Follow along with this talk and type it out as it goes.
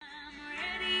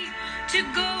to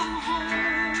go home.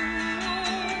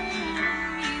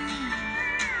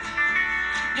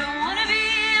 Don't wanna be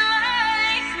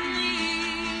like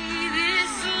me.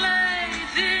 This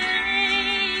life, it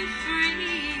ain't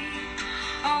free.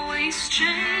 Always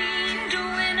chained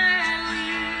when I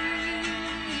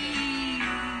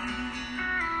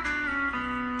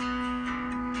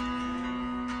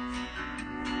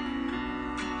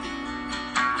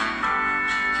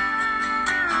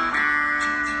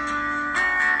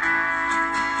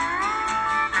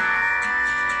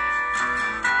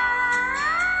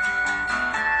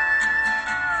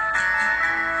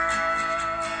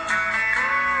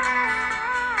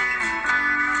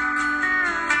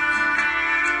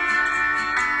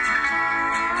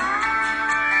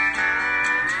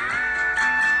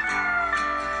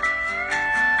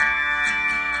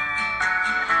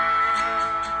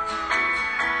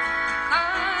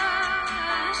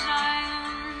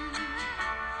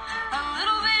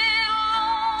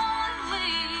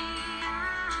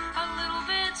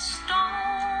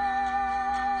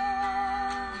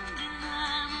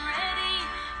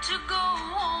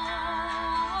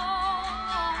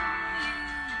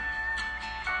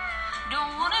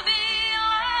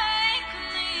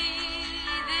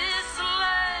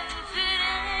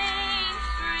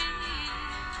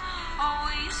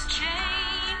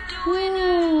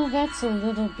That's a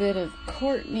little bit of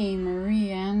Courtney Marie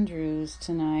Andrews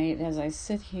tonight as I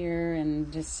sit here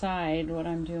and decide what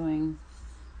I'm doing.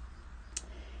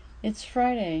 It's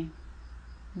Friday,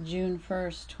 June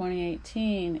 1st,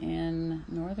 2018 in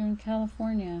Northern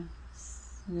California,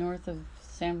 north of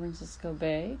San Francisco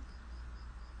Bay.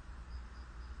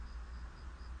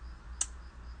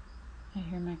 I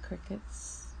hear my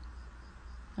crickets.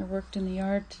 I worked in the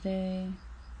yard today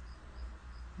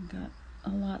and got a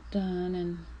lot done,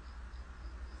 and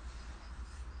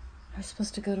I was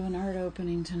supposed to go to an art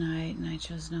opening tonight, and I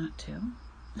chose not to.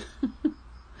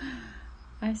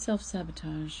 I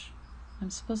self-sabotage.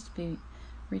 I'm supposed to be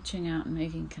reaching out and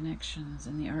making connections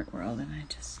in the art world, and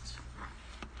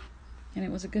and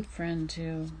it was a good friend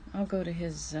too. I'll go to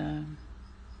his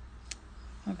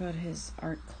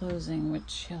art closing,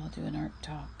 which he'll do an art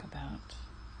talk about.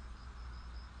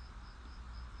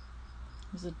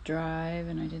 It was a drive,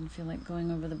 and I didn't feel like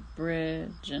going over the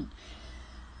bridge, and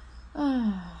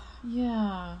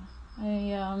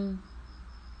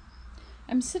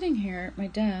I'm sitting here at my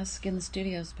desk in the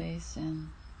studio space, and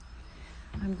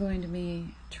I'm going to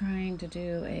be trying to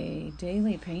do a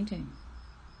daily painting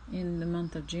in the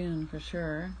month of June for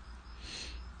sure.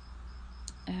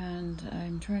 And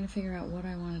I'm trying to figure out what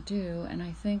I want to do, and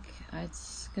I think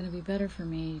it's going to be better for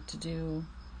me to do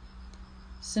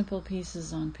simple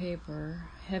pieces on paper,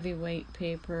 heavyweight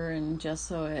paper, and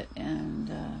gesso it,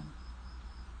 and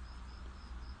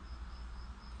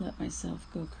let myself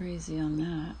go crazy on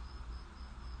that.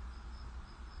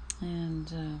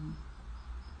 And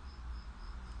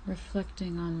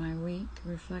reflecting on my week,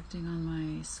 reflecting on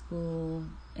my school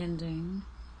ending.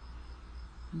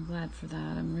 I'm glad for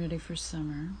that. I'm ready for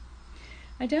summer.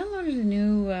 I downloaded a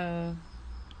new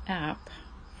app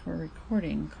for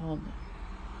recording called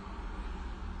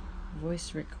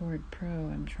Voice Record Pro.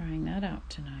 I'm trying that out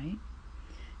tonight.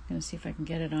 I'm going to see if I can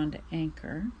get it onto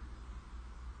Anchor.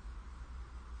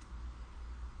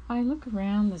 I look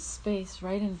around the space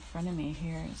right in front of me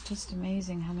here. It's just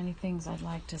amazing how many things I'd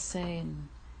like to say and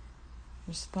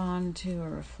respond to or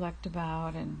reflect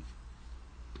about, and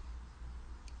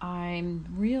I'm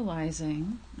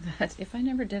realizing that if I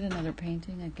never did another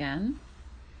painting again,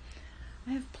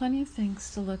 I have plenty of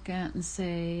things to look at and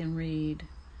say and read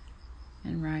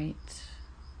and write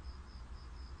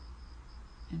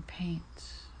and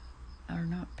paint, or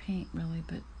not paint really,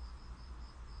 but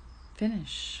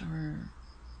finish,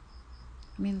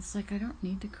 it's like I don't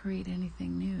need to create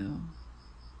anything new.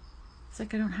 It's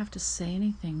like I don't have to say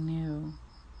anything new.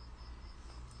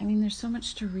 There's so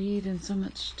much to read and so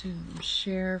much to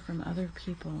share from other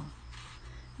people.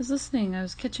 I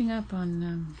was catching up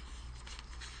on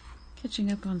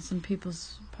some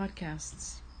people's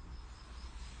podcasts.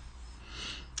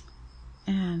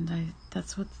 And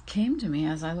that's what came to me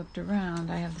as I looked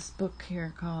around. I have this book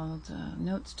here called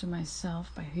Notes to Myself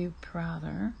by Hugh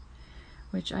Prather,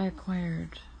 which I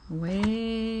acquired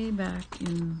way back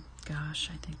in, I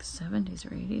think 70s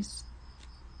or 80s.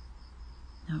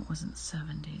 No, it wasn't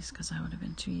 70s because I would have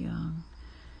been too young.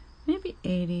 Maybe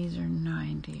 80s or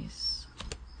 90s.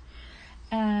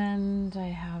 And I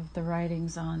have the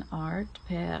writings on art,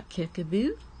 Per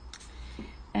Kickaboo.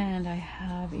 And I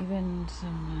have even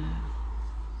some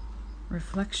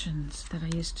reflections that I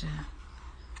used to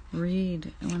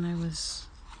read when I was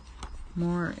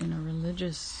more in a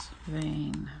religious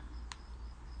vein.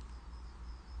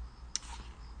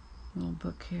 little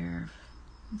book here,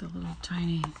 the little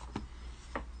tiny,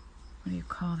 what do you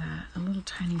call that? A little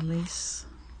tiny lace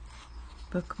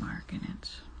bookmark in it.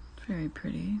 Very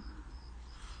pretty.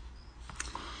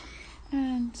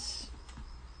 And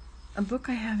a book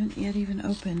I haven't yet even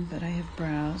opened, but I have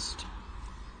browsed,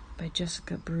 by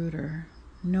Jessica Bruder,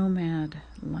 Nomad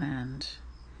Land,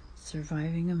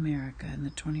 Surviving America in the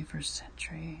 21st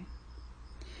Century.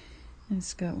 And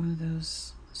it's got one of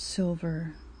those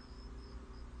silver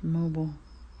mobile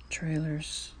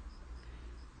trailers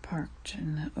parked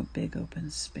in a big open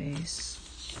space.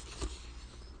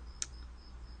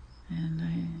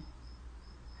 And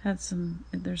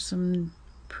there's some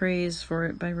praise for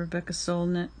it by Rebecca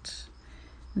Solnit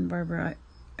and Barbara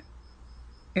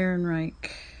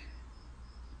Ehrenreich,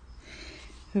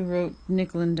 who wrote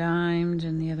Nickel and Dimed,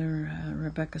 and the other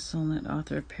Rebecca Solnit,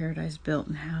 author of Paradise Built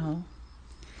in Hell.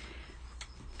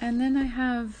 And then I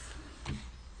have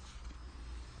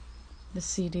the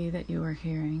CD that you are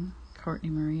hearing, Courtney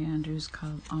Marie Andrews,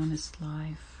 called Honest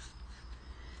Life.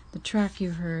 The track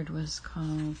you heard was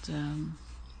called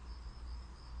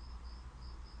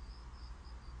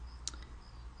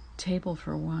Table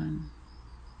for One,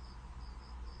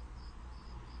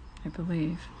 I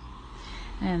believe.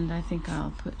 And I think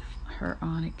I'll put her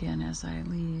on again as I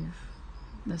leave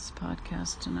this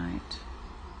podcast tonight.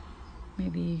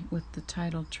 Maybe with the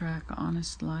title track,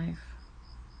 Honest Life.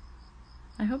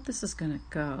 I hope this is going to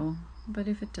go, but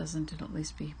if it doesn't, it'll at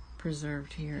least be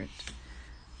preserved here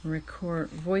at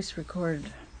voice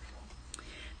record.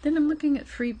 Then I'm looking at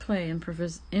Free Play,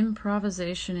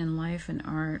 Improvisation in Life and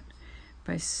Art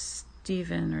by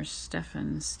Stephen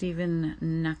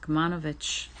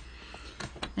Nachmanovich.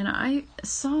 And I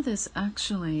saw this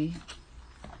actually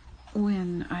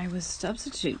when I was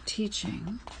substitute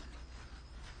teaching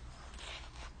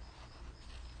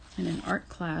in an art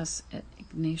class at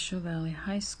Ignacio Valley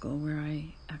High School, where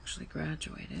I actually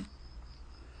graduated.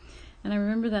 And I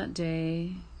remember that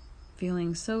day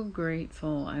feeling so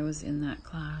grateful I was in that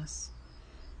class.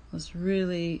 It was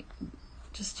really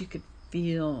just, you could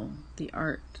feel the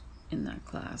art in that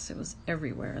class. It was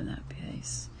everywhere in that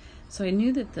place. So I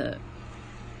knew that the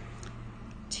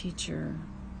teacher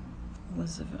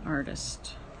was an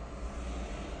artist.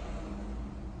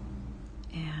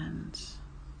 And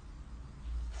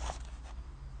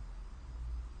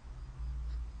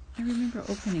I remember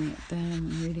opening it then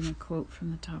and reading a quote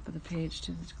from the top of the page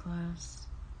to the class.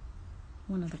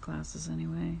 One of the classes,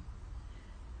 anyway.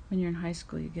 When you're in high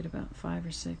school, you get about 5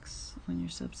 or 6 when you're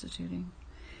substituting.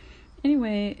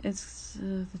 Anyway, it's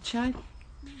the chat.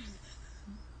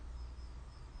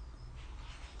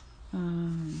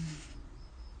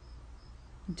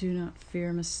 Do not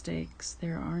fear mistakes.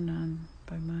 There are none,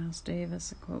 by Miles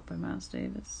Davis. A quote by Miles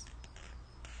Davis.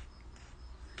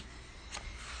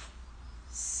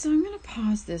 So I'm going to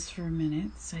pause this for a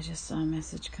minute. I just saw a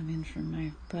message come in from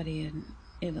my buddy in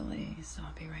Italy, so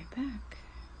I'll be right back.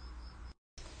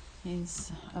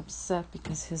 He's upset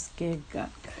because his gig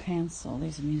got canceled.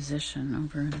 He's a musician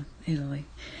over in Italy.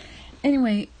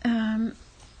 Anyway, I'm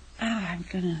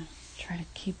going to try to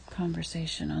keep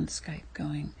conversation on Skype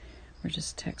going. We're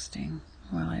just texting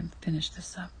while I finish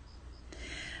this up.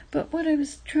 But what I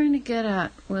was trying to get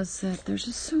at was that there's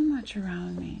just so much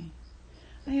around me.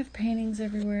 I have paintings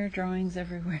everywhere, drawings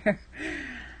everywhere,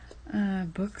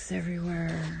 books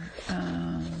everywhere,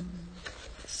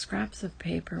 scraps of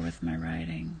paper with my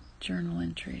writing, journal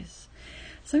entries.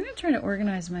 So I'm going to try to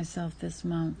organize myself this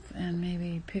month and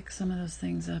maybe pick some of those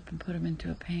things up and put them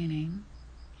into a painting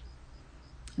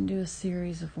and do a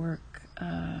series of work.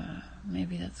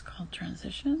 Maybe that's called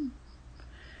transition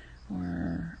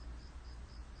or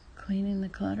cleaning the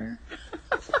clutter.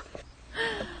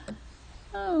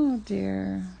 Oh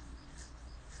dear.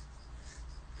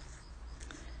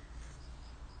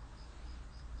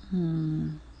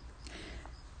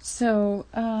 So,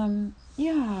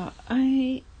 yeah,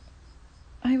 I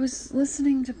was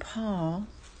listening to Paul.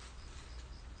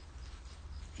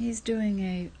 He's doing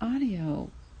a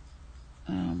audio,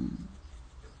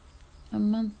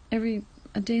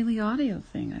 a daily audio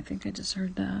thing. I think I just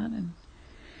heard that, and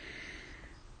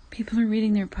people are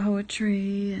reading their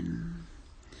poetry and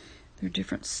their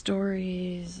different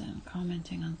stories and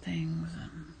commenting on things.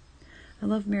 I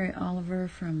love Mary Oliver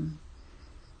from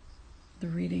the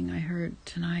reading I heard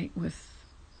tonight with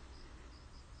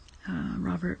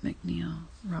Robert McNeil.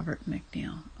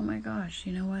 Oh my gosh,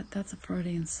 you know what? That's a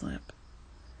Freudian slip.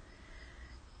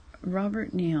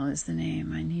 Robert Neal is the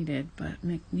name I needed, but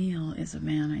McNeil is a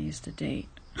man I used to date.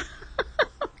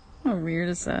 How weird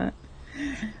is that?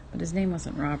 But his name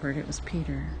wasn't Robert, it was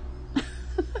Peter.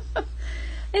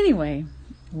 Anyway,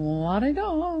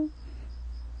 la-di-da.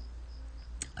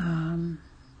 So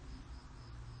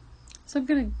I'm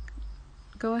going to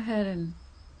go ahead and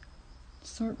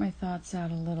sort my thoughts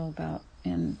out a little about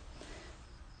and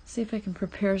see if I can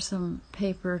prepare some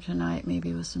paper tonight,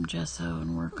 maybe with some gesso,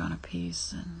 and work on a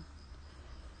piece,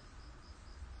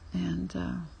 and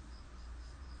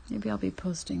maybe I'll be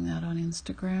posting that on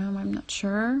Instagram. I'm not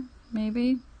sure.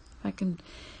 Maybe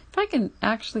if I can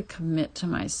actually commit to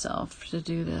myself to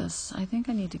do this, I think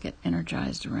I need to get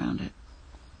energized around it.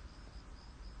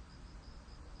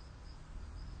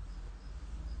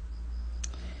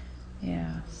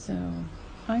 Yeah, so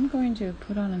I'm going to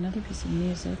put on another piece of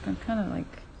music. I'm kind of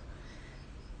like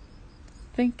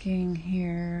thinking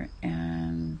here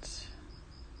and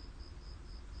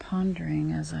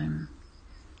pondering as I'm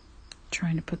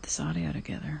trying to put this audio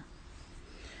together.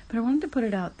 But I wanted to put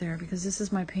it out there because this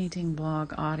is my painting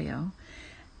blog audio,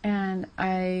 and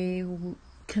I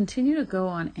continue to go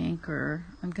on Anchor.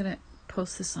 I'm going to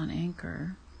post this on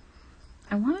Anchor.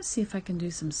 I want to see if I can do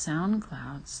some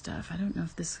SoundCloud stuff. I don't know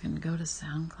if this can go to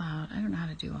SoundCloud. I don't know how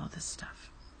to do all this stuff.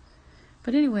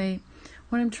 But anyway,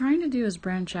 what I'm trying to do is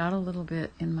branch out a little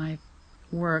bit in my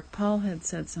work. Paul had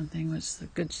said something, which is a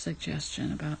good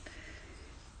suggestion, about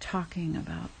talking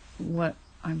about what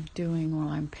I'm doing while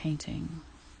I'm painting.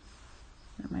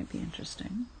 That might be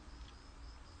interesting.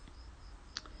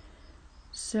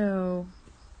 So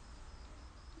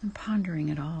I'm pondering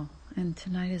it all. And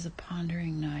tonight is a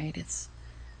pondering night. It's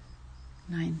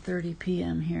 9:30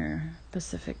 p.m. here,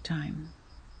 Pacific time.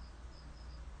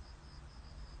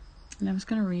 And I was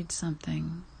going to read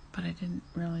something, but I didn't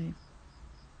really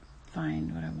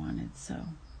find what I wanted. So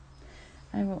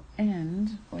I will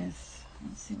end with,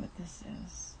 let's see what this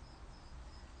is.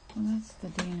 Well, that's the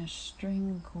Danish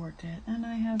String Quartet. And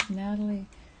I have Natalie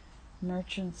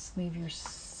Merchant's Leave Your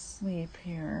Sleep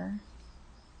here.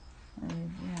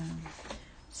 Yeah.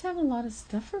 I just have a lot of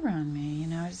stuff around me,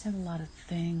 I just have a lot of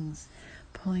things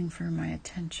pulling for my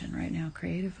attention right now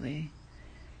creatively.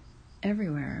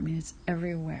 Everywhere. I mean, it's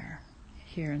everywhere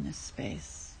here in this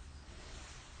space.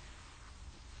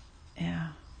 Yeah,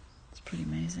 it's pretty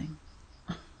amazing.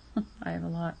 I have a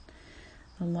lot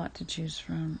to choose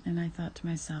from, and I thought to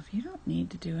myself, you don't need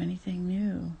to do anything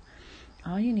new.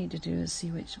 All you need to do is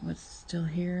see what's still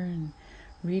here and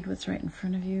read what's right in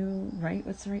front of you, write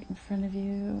what's right in front of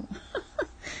you.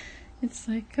 It's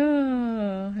like,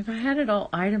 oh, if I had it all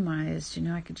itemized,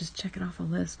 I could just check it off a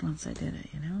list once I did it,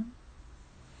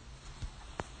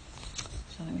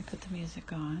 So let me put the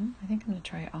music on. I think I'm going to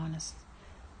try Honest.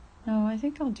 No, I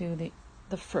think I'll do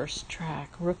the first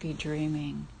track, Rookie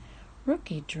Dreaming.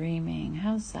 Rookie Dreaming,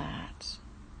 how's that?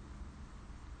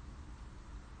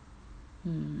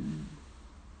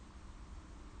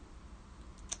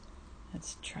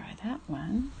 Let's try that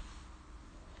one.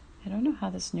 I don't know how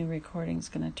this new recording's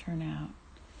going to turn out,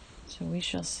 so we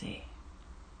shall see.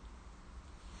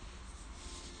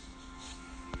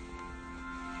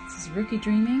 This is Rookie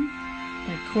Dreaming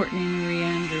by Courtney Marie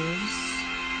Andrews.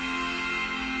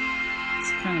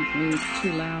 It's kind of blue, it's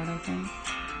too loud, I think.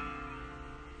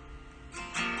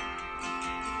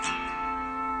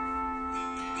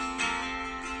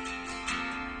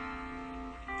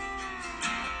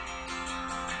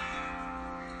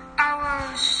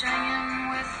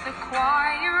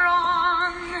 Choir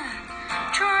on the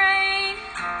train.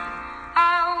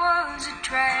 I was a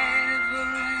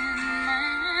traveling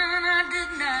man. I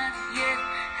did not yet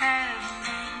have a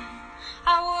name.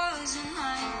 I was a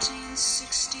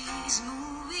 1960s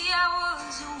movie. I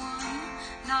was a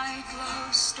one-night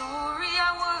love story.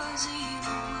 I was a you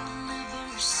will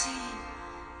never see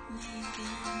me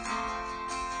again.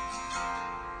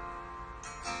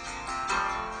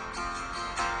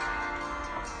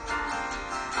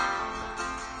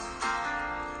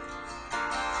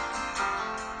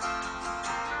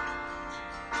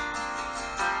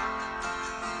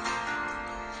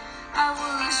 I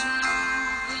was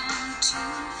moving too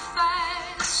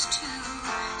fast to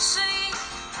see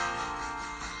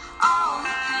all the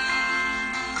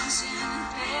paintings in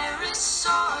Paris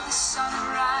or the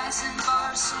sunrise in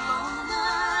Barcelona.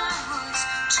 I was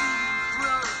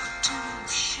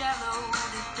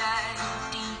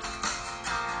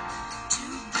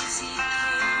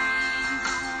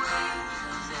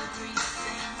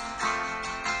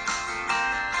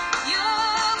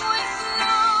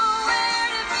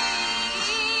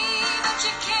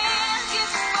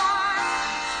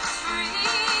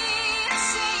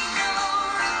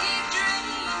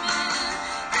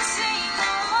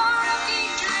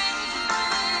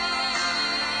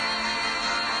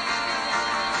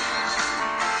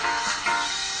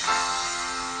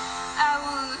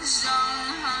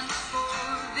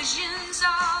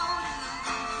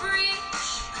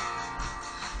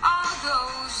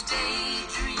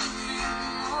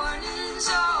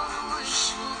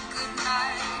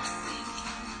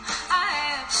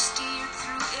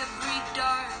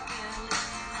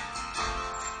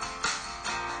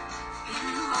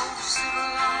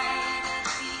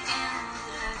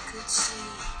could see.